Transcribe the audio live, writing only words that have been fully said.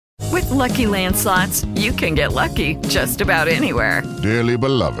Lucky Land Slots, you can get lucky just about anywhere. Dearly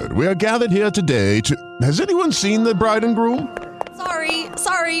beloved, we are gathered here today to... Has anyone seen the bride and groom?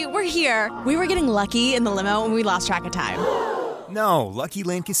 Sorry, we're here. We were getting lucky in the limo and we lost track of time. No, Lucky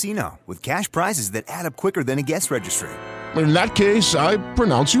Land Casino, with cash prizes that add up quicker than a guest registry. In that case, I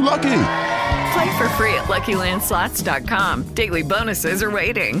pronounce you lucky. Play for free at LuckyLandSlots.com. Daily bonuses are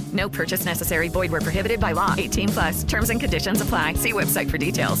waiting. No purchase necessary. Void where prohibited by law. 18+. Terms and conditions apply. See website for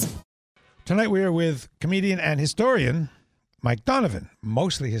details. Tonight we are with comedian and historian Mike Donovan.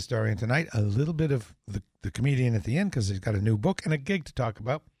 Mostly historian tonight. A little bit of the comedian at the end because he's got a new book and a gig to talk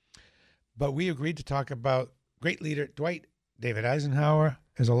about. But we agreed to talk about great leader Dwight David Eisenhower.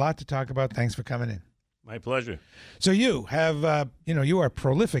 There's a lot to talk about. Thanks for coming in. My pleasure. So you have, you are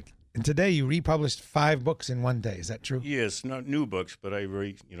prolific. And today you republished 5 books in one day. Is that true? Yes, not new books, but I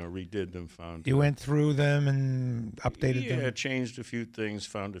redid them. You went through them and updated them? Yeah, changed a few things,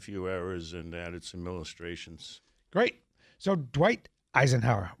 found a few errors, and added some illustrations. Great. So Dwight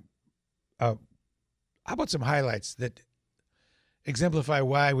Eisenhower, how about some highlights that exemplify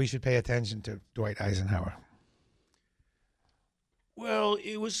why we should pay attention to Dwight Eisenhower? Well,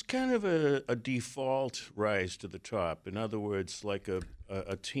 it was kind of a default rise to the top. In other words, like a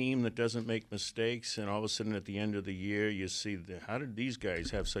team that doesn't make mistakes, and all of a sudden at the end of the year you see, how did these guys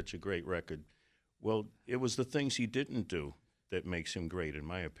have such a great record? Well, it was the things he didn't do that makes him great, in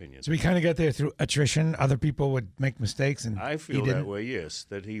my opinion. So he kind of got there through attrition. Other people would make mistakes, and I feel that way, yes,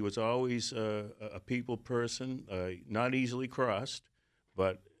 that he was always a people person, not easily crossed,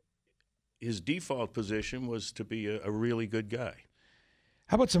 but his default position was to be a really good guy.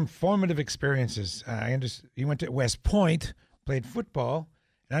 How about some formative experiences? I understand you went to West Point, played football,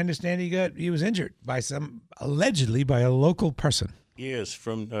 and I understand he was injured by allegedly by a local person. Yes,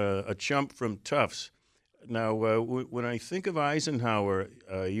 from a chump from Tufts. Now, when I think of Eisenhower,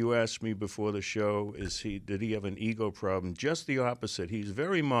 you asked me before the show, did he have an ego problem? Just the opposite. He's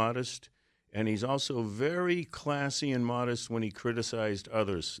very modest, and he's also very classy and modest when he criticized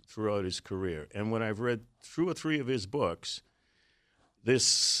others throughout his career. And when I've read 2 or 3 of his books,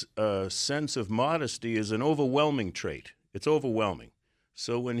 this sense of modesty is an overwhelming trait. It's overwhelming.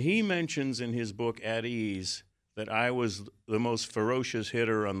 So when he mentions in his book, At Ease, that I was the most ferocious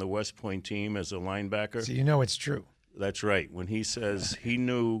hitter on the West Point team as a linebacker. So you know it's true. That's right. When he says he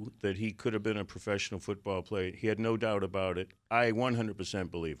knew that he could have been a professional football player, he had no doubt about it. I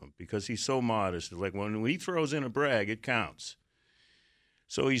 100% believe him because he's so modest. It's like when he throws in a brag, it counts.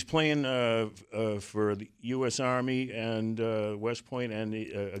 So he's playing for the U.S. Army and West Point, and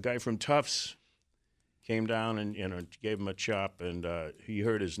a guy from Tufts came down and gave him a chop, and he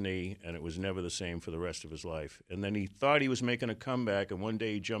hurt his knee, and it was never the same for the rest of his life. And then he thought he was making a comeback, and one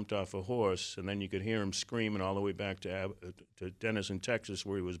day he jumped off a horse, and then you could hear him screaming all the way back to Denison, Texas,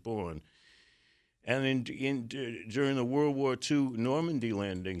 where he was born. And during the World War II Normandy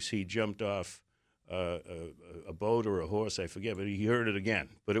landings, he jumped off a boat or a horse, I forget, but he heard it again.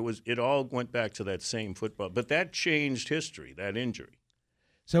 But it all went back to that same football. But that changed history, that injury.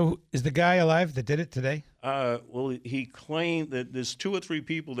 So is the guy alive that did it today? Well, he claimed that there's 2 or 3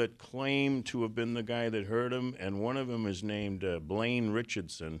 people that claim to have been the guy that hurt him, and one of them is named Blaine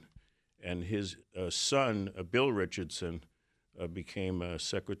Richardson, and his son, Bill Richardson, became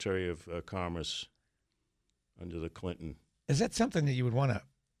Secretary of Commerce under the Clinton. Is that something that you would want to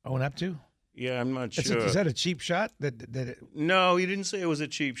own up to? Yeah, I'm not sure. Is that a cheap shot? No, he didn't say it was a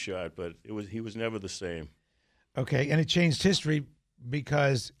cheap shot, but he was never the same. Okay, and it changed history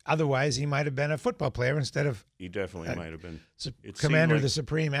because otherwise he might have been a football player instead of... He definitely might have been. Commander of the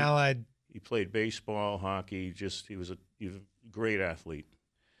Supreme Allied... He played baseball, hockey, he was a great athlete.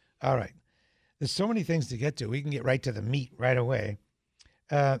 All right. There's so many things to get to. We can get right to the meat right away.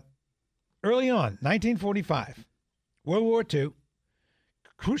 Early on, 1945, World War II,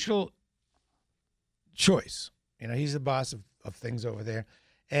 crucial choice. He's the boss of things over there.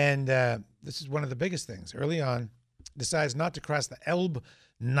 And this is one of the biggest things. Early on, decides not to cross the Elbe,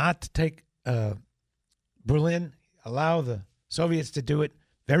 not to take Berlin, allow the Soviets to do it.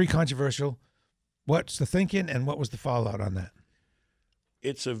 Very controversial. What's the thinking and what was the fallout on that?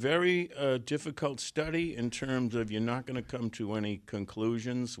 It's a very difficult study in terms of you're not going to come to any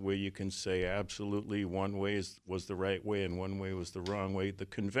conclusions where you can say absolutely one way was the right way and one way was the wrong way. The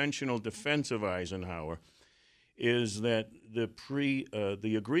conventional defense of Eisenhower is that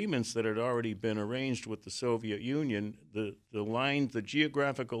the agreements that had already been arranged with the Soviet Union, the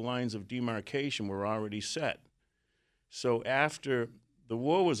geographical lines of demarcation were already set. So after the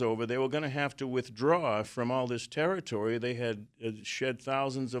war was over, they were going to have to withdraw from all this territory they had shed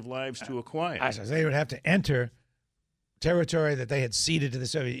thousands of lives to acquire. So they would have to enter territory that they had ceded to the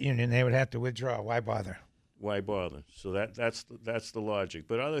Soviet Union, they would have to withdraw. Why bother? Why bother? So that's the logic.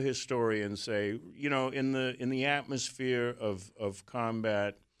 But other historians say, in the atmosphere of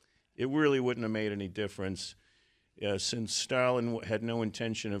combat, it really wouldn't have made any difference. Since Stalin had no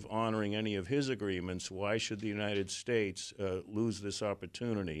intention of honoring any of his agreements, why should the United States lose this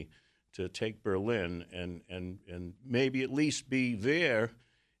opportunity to take Berlin and maybe at least be there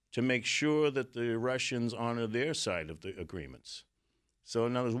to make sure that the Russians honor their side of the agreements? So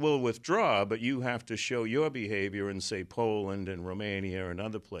in other words, we'll withdraw, but you have to show your behavior in, say, Poland and Romania and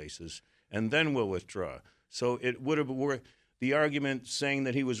other places, and then we'll withdraw. So it would have worked. The argument saying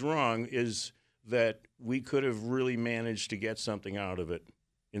that he was wrong is that we could have really managed to get something out of it,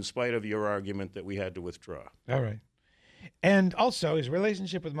 in spite of your argument that we had to withdraw. All right. And also, his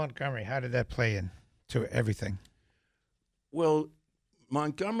relationship with Montgomery, how did that play into everything? Well,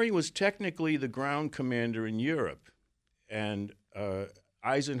 Montgomery was technically the ground commander in Europe, and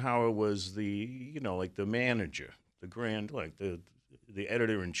Eisenhower was the manager, the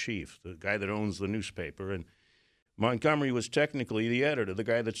editor-in-chief, the guy that owns the newspaper, and Montgomery was technically the editor, the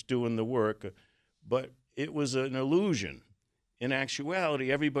guy that's doing the work, but it was an illusion. In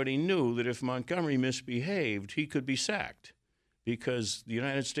actuality, everybody knew that if Montgomery misbehaved, he could be sacked because the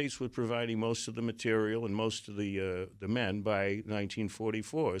United States was providing most of the material and most of the men by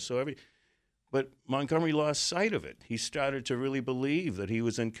 1944. But Montgomery lost sight of it. He started to really believe that he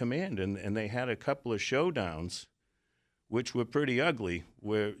was in command, and they had a couple of showdowns, which were pretty ugly,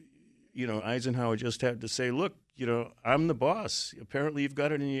 where Eisenhower just had to say, "Look, I'm the boss. Apparently, you've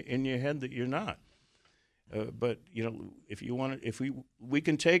got it in your head that you're not." But if you want it, we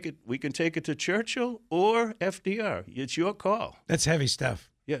can take it to Churchill or FDR. It's your call. That's heavy stuff.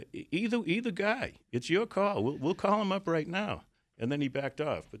 Yeah, either guy. It's your call. We'll call him up right now. And then he backed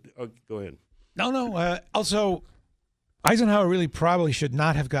off. But go ahead. No. Also, Eisenhower really probably should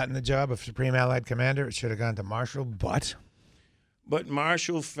not have gotten the job of Supreme Allied Commander. It should have gone to Marshall, But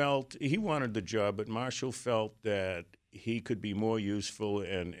Marshall felt he wanted the job, but Marshall felt that he could be more useful,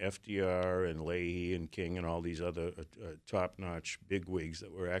 and FDR and Leahy and King and all these other top-notch bigwigs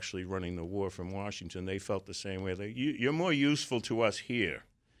that were actually running the war from Washington, they felt the same way. You're more useful to us here.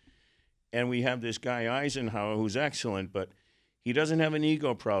 And we have this guy Eisenhower who's excellent, but he doesn't have an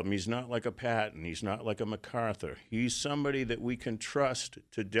ego problem. He's not like a Patton. He's not like a MacArthur. He's somebody that we can trust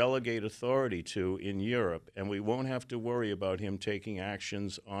to delegate authority to in Europe, and we won't have to worry about him taking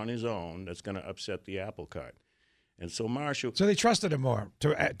actions on his own that's going to upset the apple cart. And so Marshall... So they trusted him more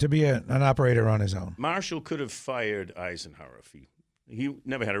to be an operator on his own. Marshall could have fired Eisenhower if he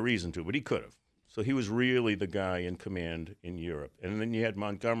never had a reason to, but he could have. So he was really the guy in command in Europe. And then you had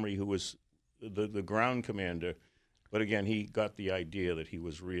Montgomery, who was the ground commander. But again, he got the idea that he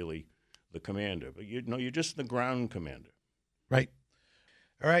was really the commander. But you're just the ground commander. Right.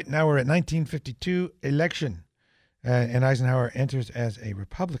 All right, now we're at 1952 election. And Eisenhower enters as a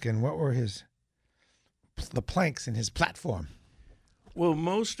Republican. What were the planks in his platform? Well,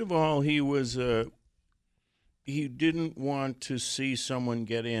 most of all, he didn't want to see someone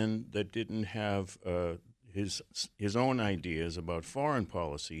get in that didn't have his own ideas about foreign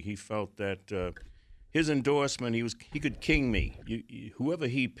policy. He felt that his endorsement, he could king me. Whoever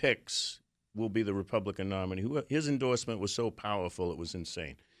he picks will be the Republican nominee. His endorsement was so powerful, it was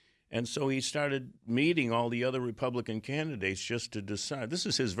insane. And so he started meeting all the other Republican candidates just to decide. This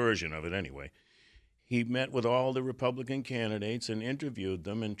is his version of it anyway. He met with all the Republican candidates and interviewed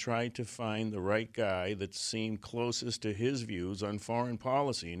them and tried to find the right guy that seemed closest to his views on foreign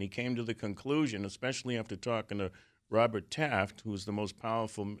policy. And he came to the conclusion, especially after talking to Robert Taft, who was the most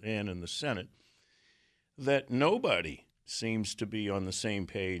powerful man in the Senate, that nobody seems to be on the same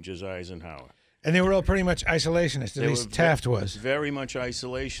page as Eisenhower. And they were all pretty much isolationists, at least Taft was. Very much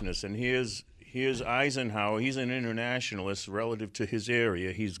isolationist. And here's Eisenhower. He's an internationalist relative to his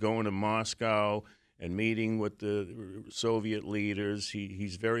area. He's going to Moscow and meeting with the Soviet leaders.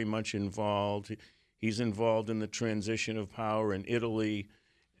 He's very much involved. He's involved in the transition of power in Italy.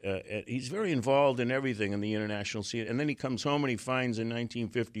 He's very involved in everything in the international scene. And then he comes home and he finds in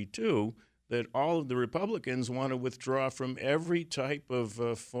 1952 that all of the Republicans want to withdraw from every type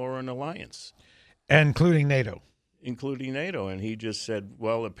of foreign alliance. Including NATO. Including NATO. And he just said,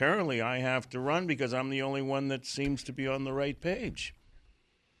 well, apparently I have to run because I'm the only one that seems to be on the right page.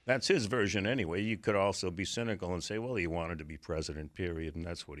 That's his version anyway. You could also be cynical and say, well, he wanted to be president, period, and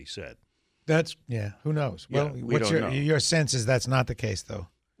that's what he said. Who knows? Yeah, well, we don't know. Your sense is that's not the case, though.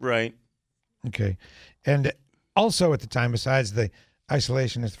 Right. Okay. And also at the time, besides the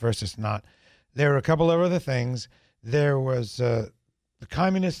isolationist versus not, there were a couple of other things. There was the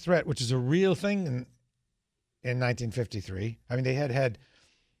communist threat, which is a real thing, and in 1953. I mean, they had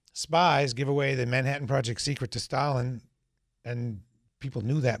spies give away the Manhattan Project secret to Stalin, and people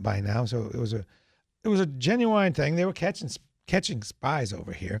knew that by now. So it was a genuine thing. They were catching spies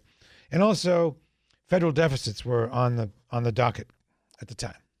over here, and also federal deficits were on the docket at the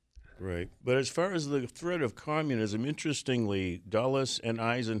time. Right. But as far as the threat of communism, interestingly, Dulles and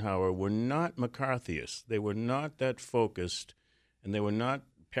Eisenhower were not McCarthyists. They were not that focused, and they were not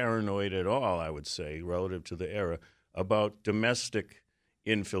paranoid at all, I would say, relative to the era, about domestic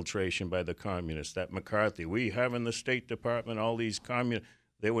infiltration by the communists. That McCarthy, we have in the State Department all these communists.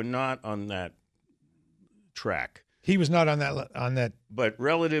 They were not on that track. He was not on that. But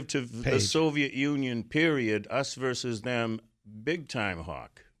relative to page. The Soviet Union period, us versus them, big-time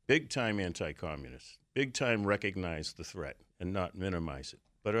hawk. Big-time anti-communist, big-time recognize the threat and not minimize it.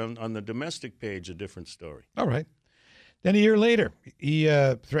 But on the domestic page, a different story. All right. Then a year later, he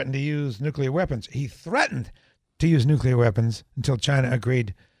threatened to use nuclear weapons. He threatened to use nuclear weapons until China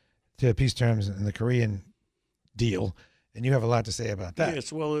agreed to peace terms in the Korean deal. And you have a lot to say about that.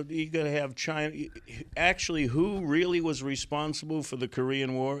 Yes, well, you got to have China. Actually, who really was responsible for the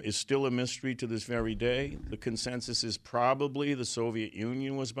Korean War is still a mystery to this very day. The consensus is probably the Soviet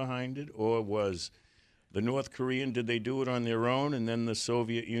Union was behind it, or was the North Korean, did they do it on their own, and then the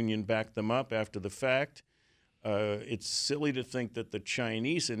Soviet Union backed them up after the fact? It's silly to think that the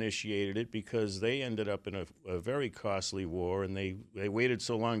Chinese initiated it because they ended up in a very costly war, and they waited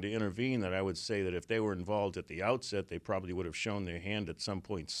so long to intervene that I would say that if they were involved at the outset, they probably would have shown their hand at some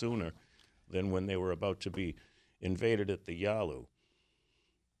point sooner than when they were about to be invaded at the Yalu.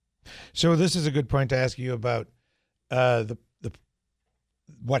 So this is a good point to ask you about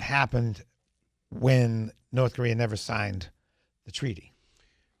what happened when North Korea never signed the treaty.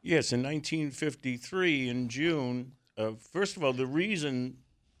 Yes, in 1953, in June, first of all, the reason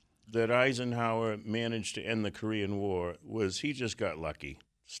that Eisenhower managed to end the Korean War was he just got lucky.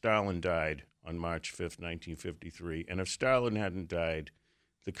 Stalin died on March 5th, 1953, and if Stalin hadn't died,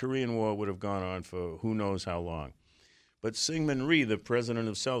 the Korean War would have gone on for who knows how long. But Syngman Rhee, the president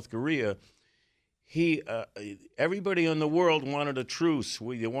of South Korea, everybody in the world wanted a truce.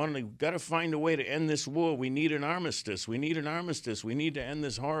 Got to find a way to end this war. We need an armistice. We need an armistice. We need to end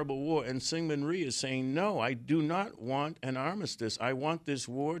this horrible war. And Syngman Rhee is saying, no, I do not want an armistice. I want this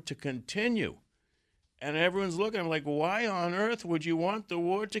war to continue. And everyone's looking at him like, why on earth would you want the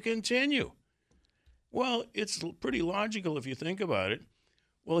war to continue? Well, it's pretty logical if you think about it.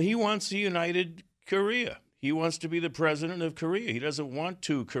 Well, he wants a united Korea. He wants to be the president of Korea. He doesn't want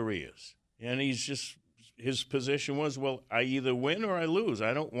two Koreas. And his position was, well, I either win or I lose.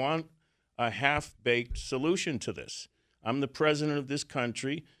 I don't want a half-baked solution to this. I'm the president of this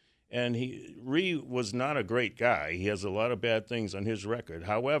country, and Rhee was not a great guy. He has a lot of bad things on his record.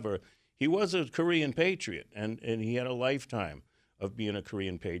 However, he was a Korean patriot, and he had a lifetime of being a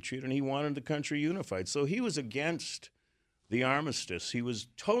Korean patriot, and he wanted the country unified. So he was against the armistice. He was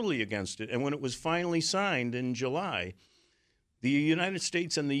totally against it. And when it was finally signed in July, the United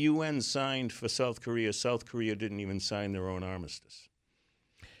States and the UN signed for South Korea. South Korea didn't even sign their own armistice.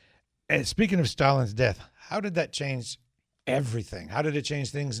 And speaking of Stalin's death, how did that change everything? How did it change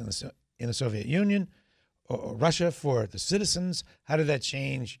things in the Soviet Union or Russia for the citizens? How did that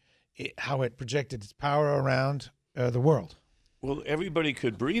change how it projected its power around the world? Well, everybody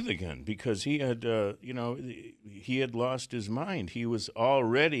could breathe again because he had, he had lost his mind. He was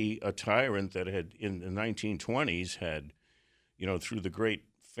already a tyrant that had, in the 1920s, had, through the Great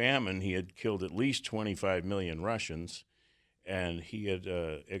Famine, he had killed at least 25 million Russians, and he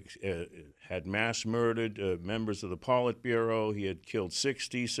had mass murdered members of the Politburo. He had killed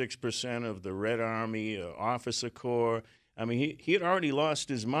 66% of the Red Army officer corps. I mean, he had already lost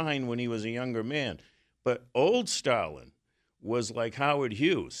his mind when he was a younger man. But old Stalin was like Howard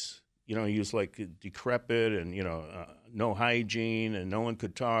Hughes. He was like decrepit and, no hygiene, and no one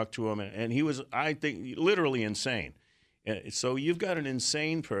could talk to him. And he was, I think, literally insane. So you've got an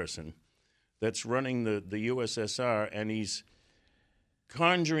insane person that's running the USSR, and he's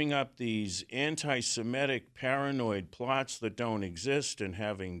conjuring up these anti-Semitic paranoid plots that don't exist, and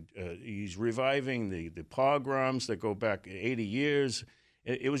he's reviving the pogroms that go back 80 years.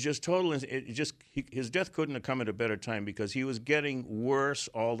 It was just total. His death couldn't have come at a better time because he was getting worse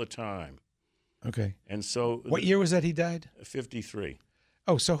all the time. Okay. And so, what year was that he died? 53.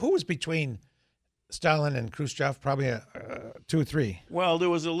 Oh, so who was between Stalin and Khrushchev? Probably 2 or 3. Well, there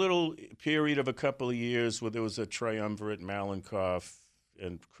was a little period of a couple of years where there was a triumvirate: Malenkov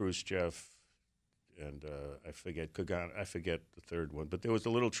and Khrushchev, and I forget Kagan. I forget the third one. But there was a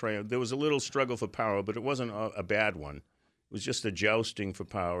little struggle for power, but it wasn't a bad one. was just a jousting for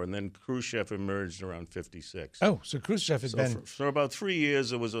power, and then Khrushchev emerged around 56. Oh, so Khrushchev had been... For about 3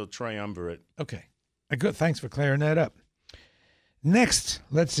 years, it was a triumvirate. Okay. Good. Thanks for clearing that up. Next,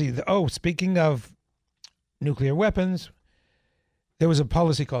 let's see. Speaking of nuclear weapons, there was a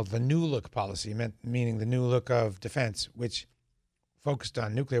policy called the New Look policy, meaning the new look of defense, which focused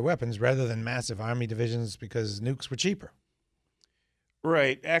on nuclear weapons rather than massive army divisions because nukes were cheaper.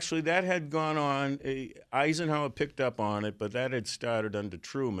 Right. Actually, that had gone on. Eisenhower picked up on it, but that had started under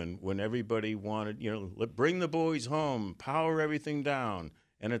Truman when everybody wanted, bring the boys home, power everything down.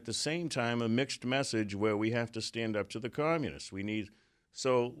 And at the same time, a mixed message where we have to stand up to the communists.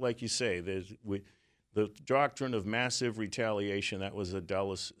 So like you say, the doctrine of massive retaliation, that was a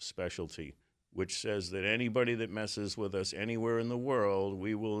Dulles specialty, which says that anybody that messes with us anywhere in the world,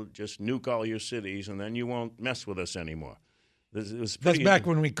 we will just nuke all your cities, and then you won't mess with us anymore. That's back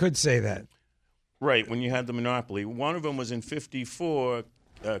when we could say that. Right, when you had the monopoly. One of them was in 1954,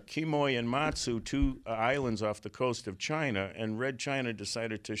 Quemoy and Matsu, two islands off the coast of China, and Red China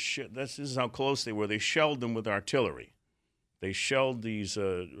decided to this is how close they were. They shelled them with artillery. They shelled these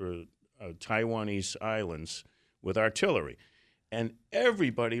Taiwanese islands with artillery. And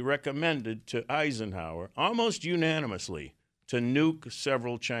everybody recommended to Eisenhower, almost unanimously, to nuke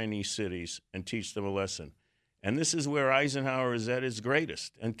several Chinese cities and teach them a lesson. And this is where Eisenhower is at his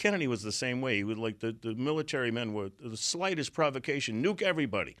greatest. And Kennedy was the same way. He would, like, the military men were, the slightest provocation, nuke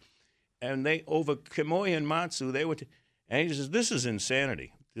everybody. And they, over Quemoy and Matsu, they would, and he says, this is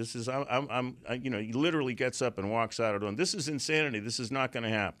insanity. This is, he literally gets up and walks out of the door. This is insanity. This is not going to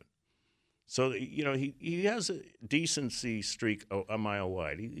happen. So, he has a decency streak a mile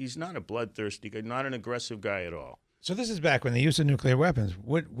wide. He's not a bloodthirsty guy, not an aggressive guy at all. So this is back when the use of nuclear weapons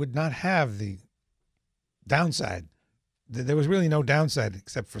would not have the downside. There was really no downside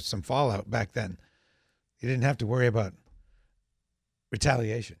except for some fallout back then. You didn't have to worry about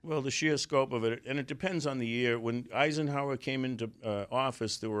retaliation. Well, the sheer scope of it, and it depends on the year. When Eisenhower came into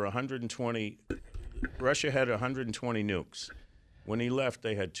office, there were 120. Russia had 120 nukes. When he left,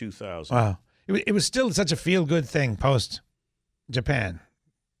 they had 2,000. Wow. It was still such a feel-good thing post-Japan.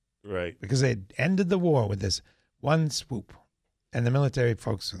 Right. Because they had ended the war with this one swoop. And the military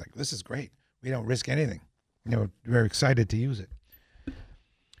folks were like, this is great. We don't risk anything. They were very excited to use it.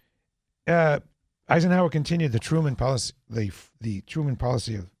 Eisenhower continued the Truman policy, the Truman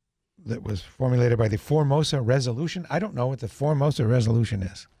policy that was formulated by the Formosa Resolution. I don't know what the Formosa Resolution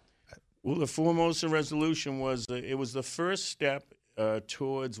is. Well, the Formosa Resolution was it was the first step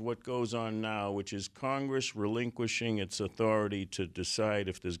towards what goes on now, which is Congress relinquishing its authority to decide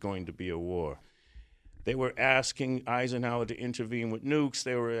if there's going to be a war. They were asking Eisenhower to intervene with nukes.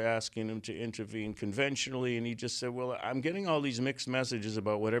 They were asking him to intervene conventionally, and he just said, well, I'm getting all these mixed messages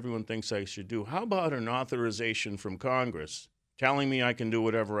about what everyone thinks I should do. How about an authorization from Congress telling me I can do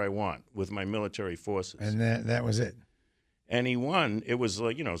whatever I want with my military forces? And that was it. And he won. It was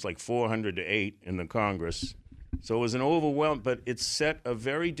like, it's like 400-8 in the Congress. So it was an overwhelm, but it set a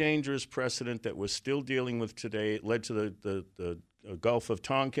very dangerous precedent that we're still dealing with today. It led to the Gulf of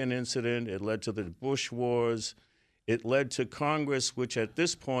Tonkin incident. It led to the Bush wars. It led to Congress, which at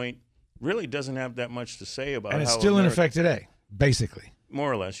this point really doesn't have that much to say about. And it's still in effect today, basically.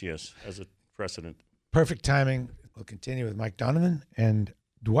 More or less, yes, as a precedent. Perfect timing. We'll continue with Mike Donovan and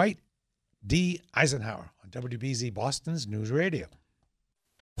Dwight D. Eisenhower on WBZ Boston's News Radio.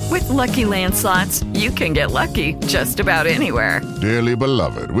 With Lucky Land Slots, you can get lucky just about anywhere. Dearly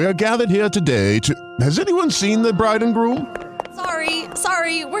beloved, we are gathered here today to... Has anyone seen the bride and groom?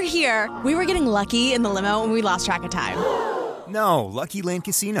 Sorry, we're here. We were getting lucky in the limo and we lost track of time. No, Lucky Land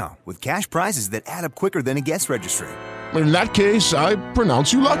Casino, with cash prizes that add up quicker than a guest registry. In that case, I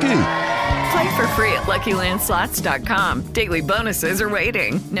pronounce you lucky. Play for free at LuckyLandSlots.com. Daily bonuses are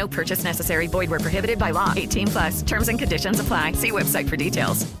waiting. No purchase necessary. Void where prohibited by law. 18+. Terms and conditions apply. See website for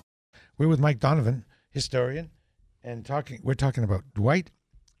details. We're with Mike Donovan, historian, and we're talking about Dwight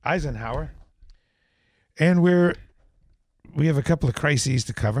Eisenhower. And we have a couple of crises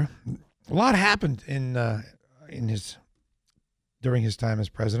to cover. A lot happened during his time as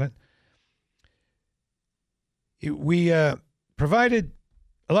president. We provided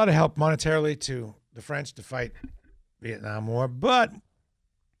a lot of help monetarily to the French to fight Vietnam War, but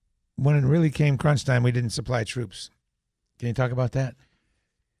when it really came crunch time, we didn't supply troops. Can you talk about that?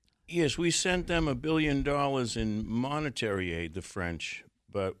 Yes, we sent them $1 billion in monetary aid, the French.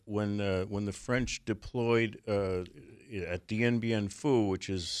 But when the French deployed at Dien Bien Phu, which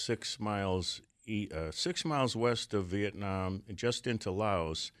is 6 miles west of Vietnam, just into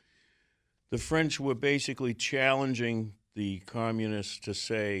Laos, the French were basically challenging the communists to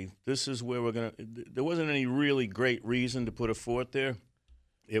say, this is where we're going to. There wasn't any really great reason to put a fort there.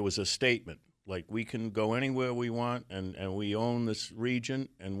 It was a statement. Like, we can go anywhere we want, and we own this region,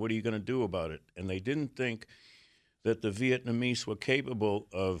 and what are you going to do about it? And they didn't think that the Vietnamese were capable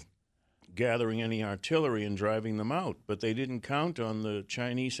of gathering any artillery and driving them out. But they didn't count on the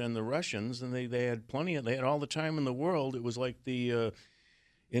Chinese and the Russians, and they had they had all the time in the world. It was like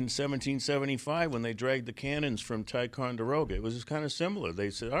in 1775 when they dragged the cannons from Ticonderoga. It was just kind of similar. They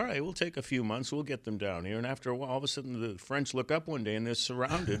said, all right, we'll take a few months, we'll get them down here. And after a while, all of a sudden, the French look up one day, and they're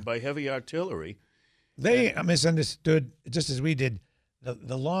surrounded by heavy artillery. They misunderstood, just as we did,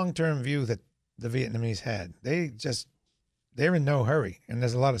 the long-term view that the Vietnamese had. They're in no hurry, and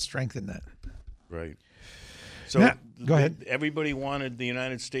there's a lot of strength in that. Right. So now, go ahead. Everybody wanted the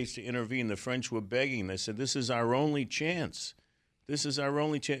United States to intervene. The French were begging. They said, this is our only chance. This is our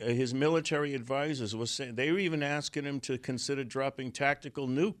only chance. His military advisors were saying, they were even asking him to consider dropping tactical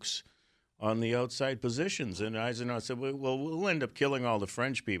nukes on the outside positions. And Eisenhower said, well, we'll end up killing all the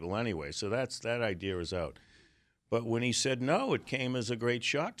French people anyway, so that idea is out. But when he said no, it came as a great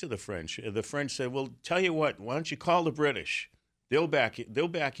shock to the French. The French said, well, tell you what, why don't you call the British? They'll back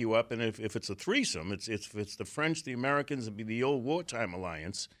you up, and if it's a threesome, if it's the French, the Americans, it'll be the old wartime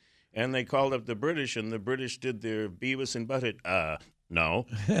alliance. And they called up the British, and the British did their Beavis and Butthead, no.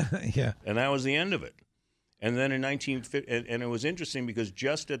 Yeah. And that was the end of it. And then in 1950, and it was interesting because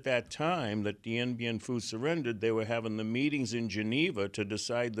just at that time that Dien Bien Phu surrendered, they were having the meetings in Geneva to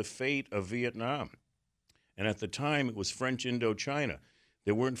decide the fate of Vietnam. And at the time, it was French Indochina.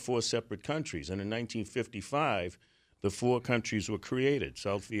 There weren't 4 separate countries. And in 1955, the 4 countries were created: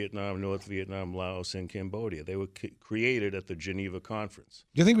 South Vietnam, North Vietnam, Laos, and Cambodia. They were created at the Geneva Conference.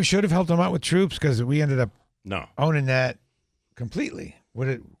 Do you think we should have helped them out with troops? Because we ended up owning that completely.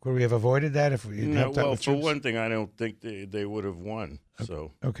 Would we have avoided that if we helped out with troops? For one thing, I don't think they would have won.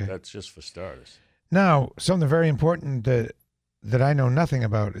 So that's just for starters. Now, something very important that I know nothing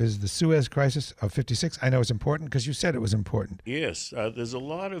about is the Suez Crisis of '56. I know it's important because you said it was important. Yes, there's a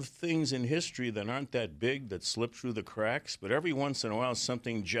lot of things in history that aren't that big that slip through the cracks, but every once in a while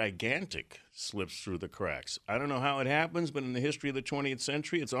something gigantic slips through the cracks. I don't know how it happens, but in the history of the 20th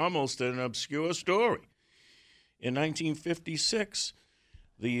century, it's almost an obscure story. In 1956,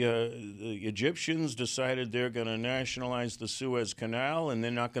 the Egyptians decided they're going to nationalize the Suez Canal, and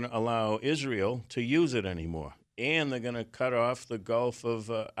they're not going to allow Israel to use it anymore. And they're going to cut off the Gulf of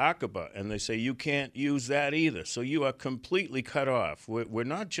Aqaba. And they say, you can't use that either. So you are completely cut off. We're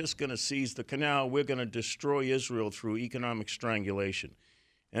not just going to seize the canal. We're going to destroy Israel through economic strangulation.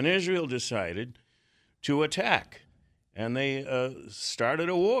 And Israel decided to attack. And they started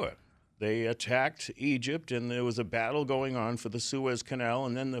a war. They attacked Egypt, and there was a battle going on for the Suez Canal.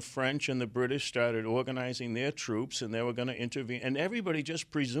 And then the French and the British started organizing their troops, and they were going to intervene. And everybody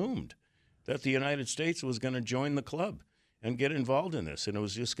just presumed that the United States was going to join the club and get involved in this. And it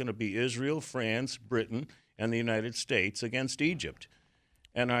was just going to be Israel, France, Britain, and the United States against Egypt.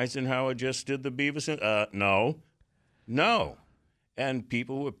 And Eisenhower just did the Beavis and, no. And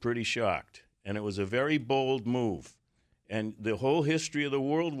people were pretty shocked. And it was a very bold move. And the whole history of the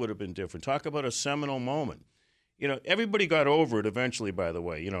world would have been different. Talk about a seminal moment. You know, everybody got over it eventually, by the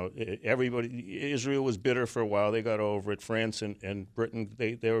way. You know, Israel was bitter for a while. They got over it. France and Britain,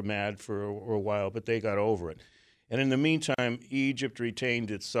 they were mad for a while, but they got over it. And in the meantime, Egypt retained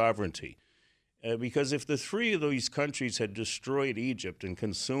its sovereignty. Because if the 3 of these countries had destroyed Egypt and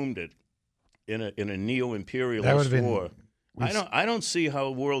consumed it in a neo-imperialist war, I don't see how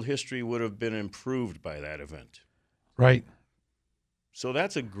world history would have been improved by that event. Right. So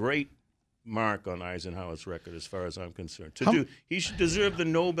that's a great mark on Eisenhower's record as far as I'm concerned. He should deserve the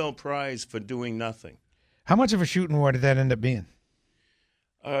Nobel Prize for doing nothing. How much of a shooting war did that end up being?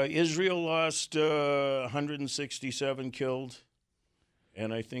 Israel lost 167 killed,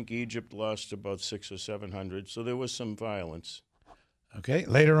 and I think Egypt lost about 600 or 700, so there was some violence. Okay,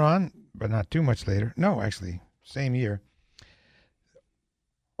 later on, but not too much later. No, actually, same year.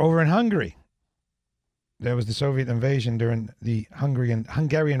 Over in Hungary, there was the Soviet invasion during the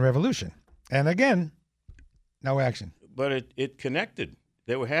Hungarian Revolution. And again, no action. But it connected.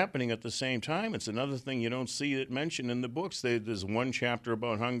 They were happening at the same time. It's another thing you don't see it mentioned in the books. There's one chapter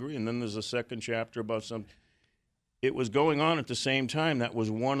about Hungary, and then there's a second chapter about some. It was going on at the same time. That was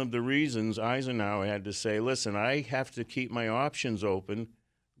one of the reasons Eisenhower had to say, listen, I have to keep my options open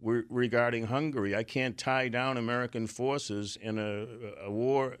regarding Hungary. I can't tie down American forces in a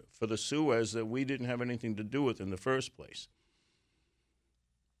war for the Suez that we didn't have anything to do with in the first place.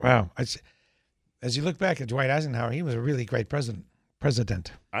 Wow. As you look back at Dwight Eisenhower, he was a really great president.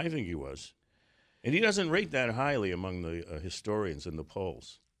 I think he was. And he doesn't rate that highly among the historians in the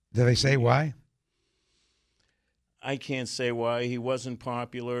polls. Do they say why? I can't say why. He wasn't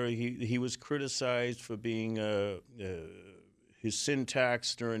popular. He was criticized for being his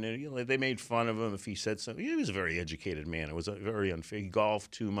syntax during it. They made fun of him if he said something. He was a very educated man. It was very unfair. He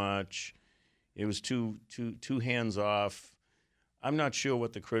golfed too much. It was too hands off. I'm not sure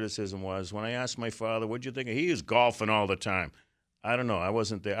what the criticism was. When I asked my father, "What'd you think?" He was golfing all the time. I don't know. I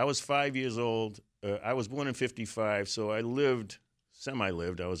wasn't there. I was 5 years old. I was born in '55, so I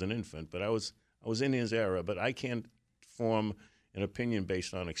semi-lived. I was an infant, but I was in his era. But I can't form an opinion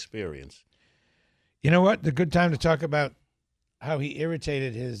based on experience. You know what? The good time to talk about how he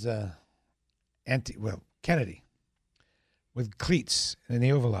irritated his Kennedy with cleats in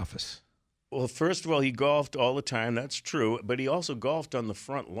the Oval Office. Well, first of all, he golfed all the time. That's true. But he also golfed on the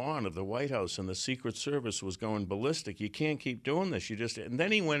front lawn of the White House, and the Secret Service was going ballistic. You can't keep doing this. And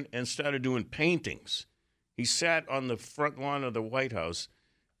then he went and started doing paintings. He sat on the front lawn of the White House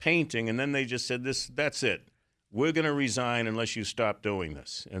painting, and then they just said, that's it. We're going to resign unless you stop doing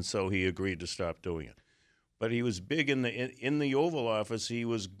this. And so he agreed to stop doing it. But he was big in the Oval Office. He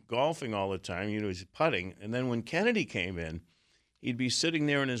was golfing all the time. He was putting. And then when Kennedy came in, he'd be sitting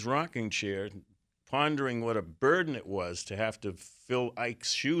there in his rocking chair, pondering what a burden it was to have to fill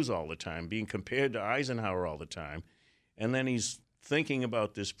Ike's shoes all the time, being compared to Eisenhower all the time. And then he's thinking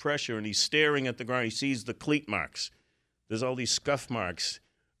about this pressure, and he's staring at the ground. He sees the cleat marks. There's all these scuff marks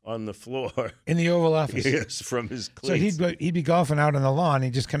on the floor. In the Oval Office? Yes, from his cleats. So he'd be golfing out on the lawn.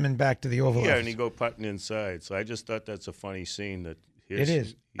 He'd just come in back to the Oval Office. Yeah, and he'd go putting inside. So I just thought that's a funny scene. It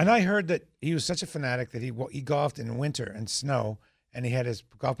is. And I heard that he was such a fanatic that he golfed in winter and snow, and he had his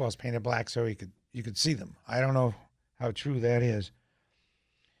golf balls painted black so you could see them. I don't know how true that is.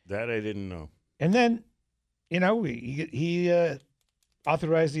 That I didn't know. And then, he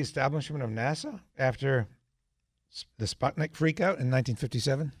authorized the establishment of NASA after the Sputnik freakout in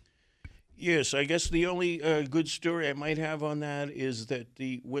 1957. Yes, I guess the only good story I might have on that is that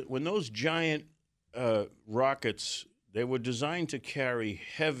when those giant rockets, they were designed to carry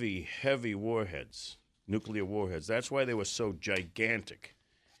heavy, heavy warheads. Nuclear warheads. That's why they were so gigantic.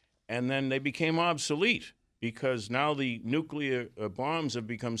 And then they became obsolete because now the nuclear bombs have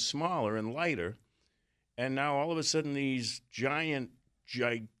become smaller and lighter. And now all of a sudden these giant,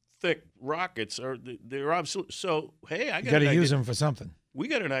 thick rockets they're obsolete. So, hey, I got to use them for something. We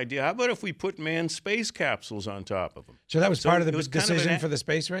got an idea. How about if we put manned space capsules on top of them? So that was part of the decision for the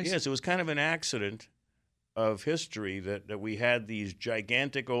space race? Yes, it was kind of an accident of history that we had these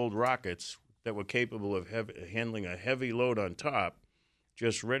gigantic old rockets that were capable of handling a heavy load on top,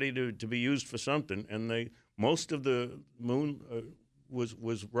 just ready to be used for something. And most of the moon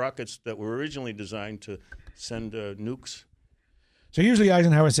was rockets that were originally designed to send nukes. So usually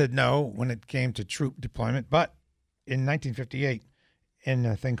Eisenhower said no when it came to troop deployment, but in 1958, in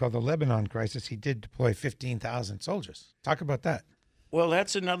a thing called the Lebanon crisis, he did deploy 15,000 soldiers. Talk about that. Well,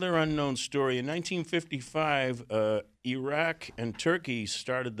 that's another unknown story. In 1955, Iraq and Turkey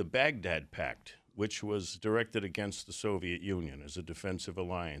started the Baghdad Pact, which was directed against the Soviet Union as a defensive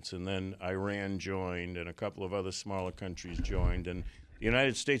alliance. And then Iran joined, and a couple of other smaller countries joined. And the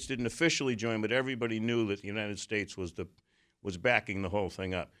United States didn't officially join, but everybody knew that the United States was backing the whole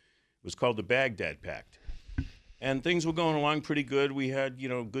thing up. It was called the Baghdad Pact. And things were going along pretty good. We had,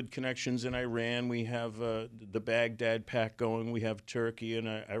 good connections in Iran. We have the Baghdad Pact going. We have Turkey and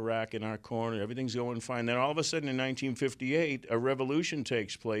Iraq in our corner. Everything's going fine. Then all of a sudden in 1958, a revolution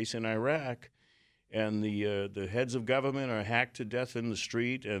takes place in Iraq, and the heads of government are hacked to death in the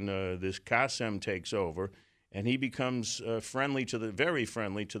street, and this Qasem takes over, and he becomes very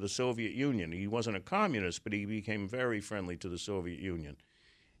friendly to the Soviet Union. He wasn't a communist, but he became very friendly to the Soviet Union.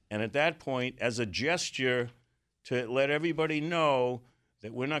 And at that point, as a gesture to let everybody know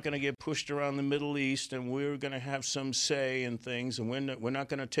that we're not going to get pushed around the Middle East and we're going to have some say in things, and we're not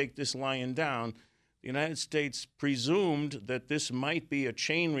going to take this lying down, the United States presumed that this might be a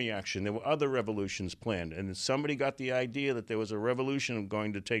chain reaction. There were other revolutions planned, and somebody got the idea that there was a revolution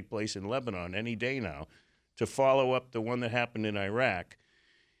going to take place in Lebanon any day now to follow up the one that happened in Iraq.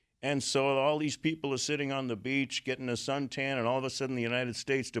 And so all these people are sitting on the beach getting a suntan, and all of a sudden the United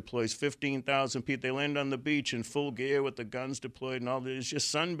States deploys 15,000 people. They land on the beach in full gear with the guns deployed and all. It's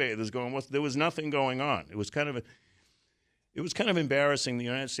just sunbathers going. There was nothing going on. It was kind of embarrassing. The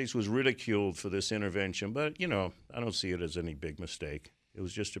United States was ridiculed for this intervention, but I don't see it as any big mistake. It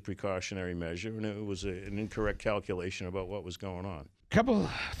was just a precautionary measure, and it was an incorrect calculation about what was going on.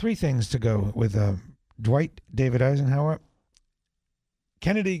 Three things to go with Dwight David Eisenhower.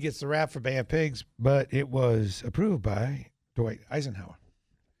 Kennedy gets the rap for Bay of Pigs, but it was approved by Dwight Eisenhower.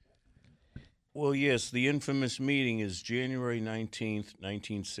 Well, yes, the infamous meeting is January 19th,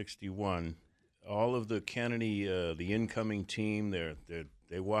 1961. All of the Kennedy, the incoming team,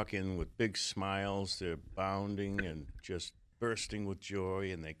 they walk in with big smiles. They're bounding and just bursting with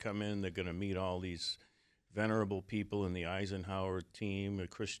joy, and they come in. They're going to meet all these venerable people in the Eisenhower team,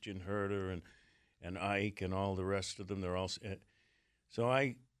 Christian Herter and Ike and all the rest of them. They're all so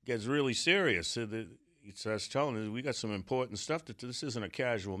I gets really serious. So he starts telling us, we got some important stuff to do. This isn't a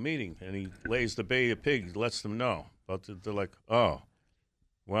casual meeting. And he lays the Bay of Pigs, lets them know. But they're like, oh,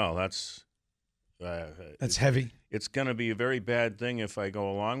 well, that's heavy. It's going to be a very bad thing if I go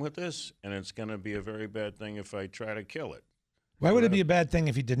along with this, and it's going to be a very bad thing if I try to kill it. Why would it be a bad thing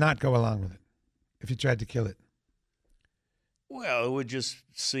if he did not go along with it, if he tried to kill it? Well, it would just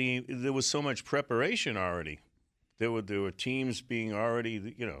seem there was so much preparation already. There were teams being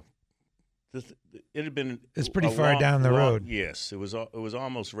already, it had been. It's pretty far down the road. Yes, it was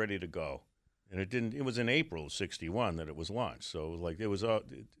almost ready to go, and it didn't. It was in April of '61 that it was launched. So it was like there was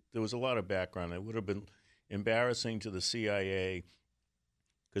a lot of background. It would have been embarrassing to the CIA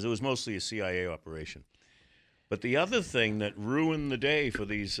because it was mostly a CIA operation. But the other thing that ruined the day for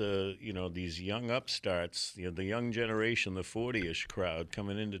these, these young upstarts, the young generation, the 40-ish crowd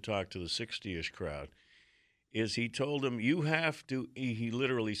coming in to talk to the 60-ish crowd, is he told them, you have to, he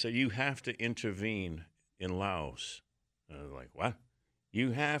literally said, you have to intervene in Laos. And I was like, what?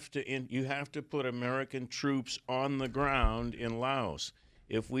 You have to put American troops on the ground in Laos.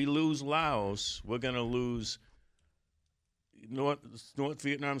 If we lose Laos, we're going to lose North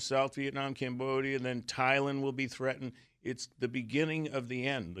Vietnam, South Vietnam, Cambodia, and then Thailand will be threatened. It's the beginning of the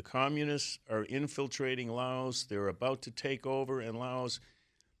end. The communists are infiltrating Laos. They're about to take over in Laos.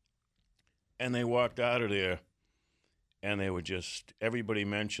 And they walked out of there, and they were just, everybody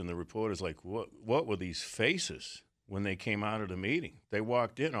mentioned, the reporters, like, what were these faces when they came out of the meeting? They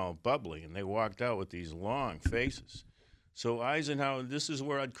walked in all bubbly, and they walked out with these long faces. So Eisenhower, this is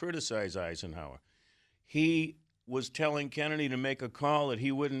where I'd criticize Eisenhower. He was telling Kennedy to make a call that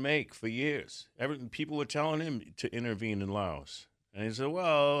he wouldn't make for years. People were telling him to intervene in Laos. And he said,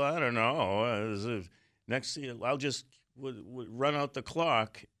 well, I don't know. Next year, I'll just run out the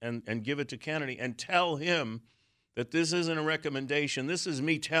clock and give it to Kennedy and tell him that this isn't a recommendation. This is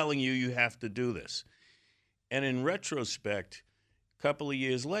me telling you you have to do this. And in retrospect, a couple of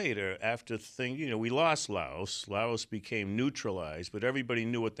years later, after we lost Laos. Laos became neutralized, but everybody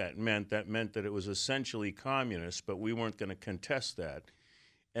knew what that meant. That meant that it was essentially communist, but we weren't going to contest that.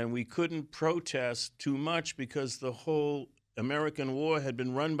 And we couldn't protest too much because the whole American war had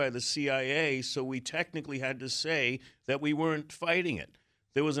been run by the CIA, so we technically had to say that we weren't fighting it.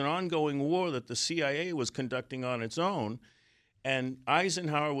 There was an ongoing war that the CIA was conducting on its own, and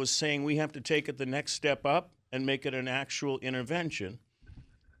Eisenhower was saying we have to take it the next step up and make it an actual intervention.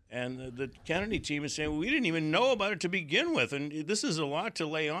 And the Kennedy team is saying, well, we didn't even know about it to begin with, and this is a lot to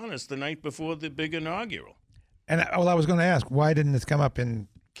lay on us the night before the big inaugural. And I was going to ask, why didn't this come up in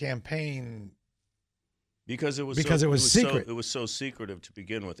campaign? Because it was secret. It was so secretive to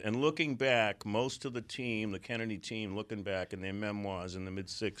begin with. And looking back, most of the team, the Kennedy team, looking back in their memoirs in the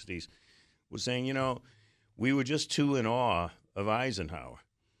mid-'60s, was saying, we were just too in awe of Eisenhower.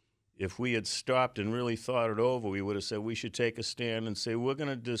 If we had stopped and really thought it over, we would have said we should take a stand and say we're going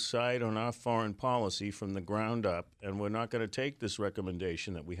to decide on our foreign policy from the ground up, and we're not going to take this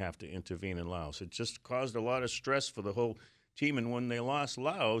recommendation that we have to intervene in Laos. It just caused a lot of stress for the whole team, and when they lost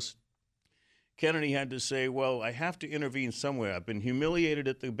Laos, Kennedy had to say, well, I have to intervene somewhere. I've been humiliated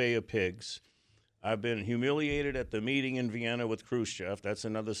at the Bay of Pigs. I've been humiliated at the meeting in Vienna with Khrushchev. That's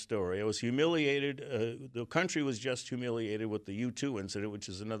another story. I was humiliated. The country was just humiliated with the U-2 incident, which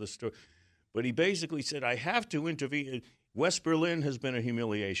is another story. But he basically said, I have to intervene. West Berlin has been a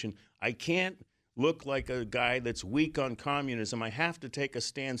humiliation. I can't look like a guy that's weak on communism. I have to take a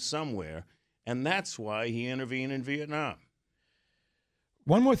stand somewhere. And that's why he intervened in Vietnam.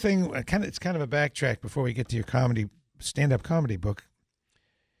 One more thing, it's kind of a backtrack before we get to your stand-up comedy book.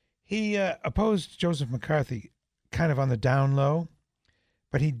 He opposed Joseph McCarthy kind of on the down low,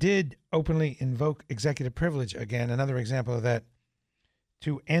 but he did openly invoke executive privilege again, another example of that,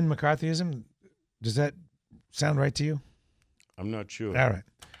 to end McCarthyism. Does that sound right to you? I'm not sure. All right.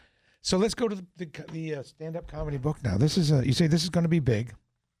 So let's go to the stand-up comedy book now. This is you say this is going to be big.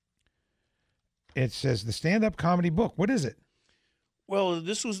 It says the stand-up comedy book. What is it? Well,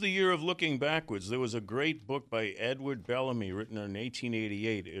 this was the year of looking backwards. There was a great book by Edward Bellamy written in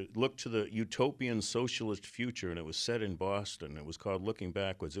 1888. It looked to the utopian socialist future, and it was set in Boston. It was called Looking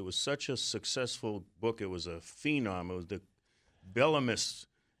Backwards. It was such a successful book. It was a phenom. It was the Bellamists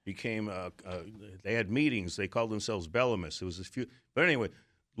became, they had meetings. They called themselves Bellamists. It was but anyway,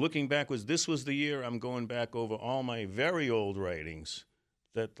 looking backwards, this was the year I'm going back over all my very old writings,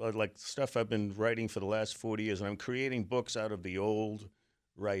 that like stuff I've been writing for the last 40 years, and I'm creating books out of the old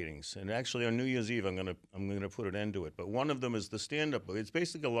writings. And actually, on New Year's Eve, I'm gonna put an end to it. But one of them is the stand-up book. It's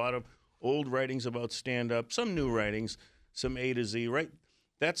basically a lot of old writings about stand-up, some new writings, some A to Z. Right,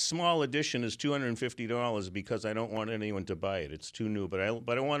 that small edition is $250 because I don't want anyone to buy it. It's too new, but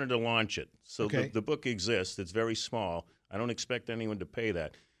I wanted to launch it. So the book exists. It's very small. I don't expect anyone to pay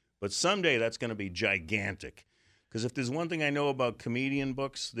that. But someday that's going to be gigantic. Because if there's one thing I know about comedian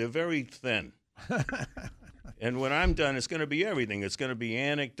books, they're very thin. And when I'm done, it's going to be everything. It's going to be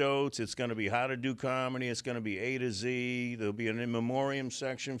anecdotes. It's going to be how to do comedy. It's going to be A to Z. There'll be an in memoriam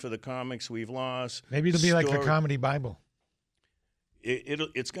section for the comics we've lost. Maybe it'll be like the Comedy Bible.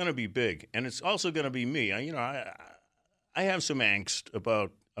 It's going to be big. And it's also going to be me. I have some angst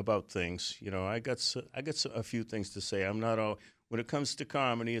about things. I got a few things to say. I'm not all... When it comes to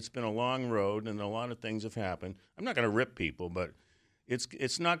comedy, it's been a long road, and a lot of things have happened. I'm not going to rip people, but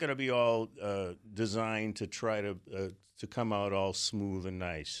it's not going to be all designed to try to come out all smooth and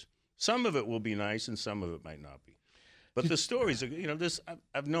nice. Some of it will be nice, and some of it might not be. But the stories,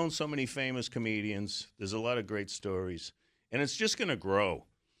 I've known so many famous comedians. There's a lot of great stories, and it's just going to grow.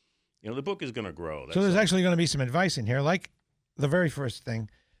 The book is going to grow. So there's actually going to be some advice in here, like the very first thing,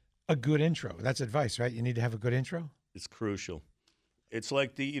 a good intro. That's advice, right? You need to have a good intro. It's crucial. It's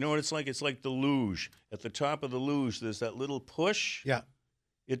like what it's like? It's like the luge. At the top of the luge, there's that little push. Yeah.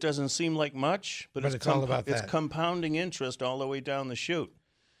 It doesn't seem like much, but it's all about that. It's compounding interest all the way down the chute.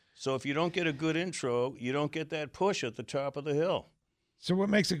 So if you don't get a good intro, you don't get that push at the top of the hill. So what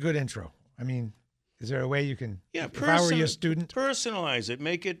makes a good intro? I mean, is there a way you can? Yeah, if I were your student, personalize it.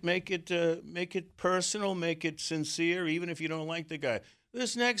 Make it personal. Make it sincere. Even if you don't like the guy.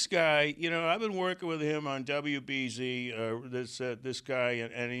 This next guy, I've been working with him on WBZ, this guy,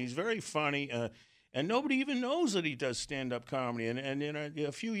 and he's very funny, and nobody even knows that he does stand-up comedy. And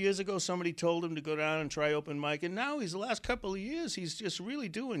a few years ago, somebody told him to go down and try open mic, and now the last couple of years, he's just really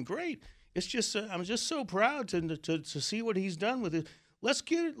doing great. It's just I'm just so proud to see what he's done with it. Let's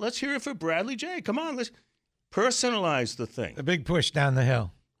hear it for Bradley J. Come on, let's personalize the thing. A big push down the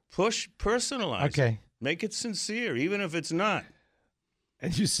hill. Personalize. Okay. It. Make it sincere, even if it's not.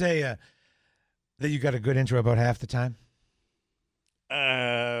 And you say that you got a good intro about half the time?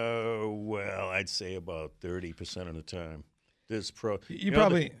 Well, I'd say about 30% of the time.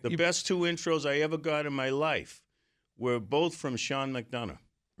 The best two intros I ever got in my life were both from Sean McDonough.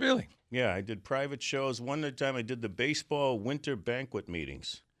 Really? Yeah, I did private shows. One time I did the baseball winter banquet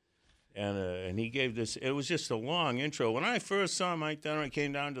meetings. And he gave this, it was just a long intro. When I first saw Mike Dunn, I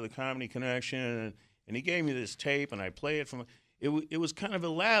came down to the Comedy Connection, and he gave me this tape, and I play it from... It was kind of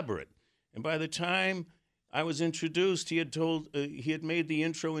elaborate, and by the time I was introduced, he had made the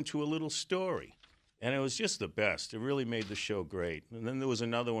intro into a little story, and it was just the best. It really made the show great. And then there was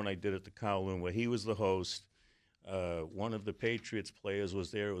another one I did at the Kowloon where he was the host. One of the Patriots players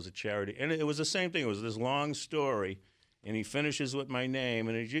was there. It was a charity, and it was the same thing. It was this long story, and he finishes with my name,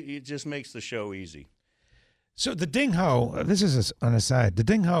 and it just makes the show easy. So the Ding Ho, this is an aside. The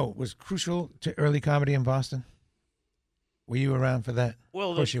Ding Ho was crucial to early comedy in Boston. Were you around for that? Well,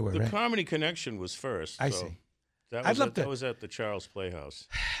 of course you were, the right? Comedy Connection was first. I see. That was at the Charles Playhouse.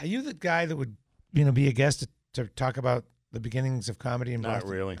 Are you the guy that would, be a guest to talk about the beginnings of comedy in Boston?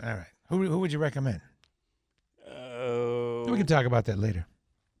 Not really. All right. Who would you recommend? We can talk about that later.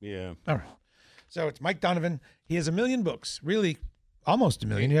 Yeah. All right. So it's Mike Donovan. He has 1 million books, really almost 1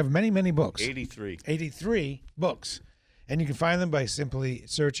 million. You have many, many books. 83 books. And you can find them by simply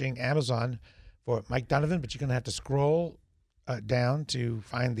searching Amazon for Mike Donovan, but you're going to have to scroll down to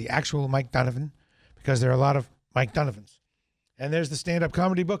find the actual Mike Donovan, because there are a lot of Mike Donovans. And there's the stand-up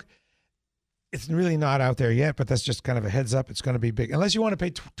comedy book. It's really not out there yet, but that's just kind of a heads up. It's going to be big, unless you want to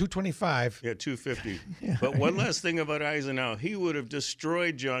pay $225. Yeah, $250. Yeah. But one last thing about Eisenhower: he would have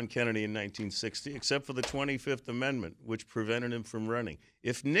destroyed John Kennedy in 1960, except for the 25th Amendment, which prevented him from running.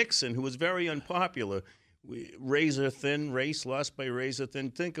 If Nixon, who was very unpopular, razor-thin race, lost by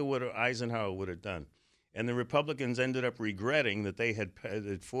razor-thin, think of what Eisenhower would have done. And the Republicans ended up regretting that they had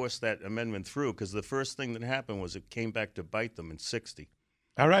forced that amendment through, because the first thing that happened was it came back to bite them in 60.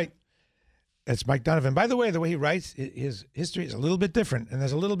 All right. That's Mike Donovan. By the way he writes, his history is a little bit different, and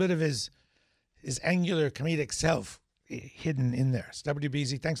there's a little bit of his angular comedic self hidden in there. It's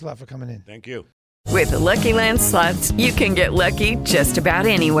WBZ, thanks a lot for coming in. Thank you. With the Lucky Land Slots, you can get lucky just about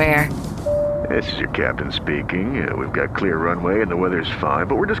anywhere. This is your captain speaking. We've got clear runway and the weather's fine,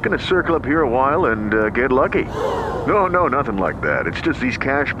 but we're just going to circle up here a while and get lucky. No, nothing like that. It's just these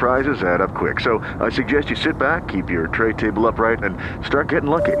cash prizes add up quick. So I suggest you sit back, keep your tray table upright, and start getting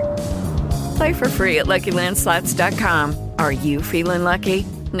lucky. Play for free at LuckyLandSlots.com. Are you feeling lucky?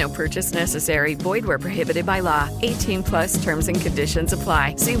 No purchase necessary. Void where prohibited by law. 18+ terms and conditions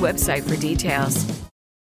apply. See website for details.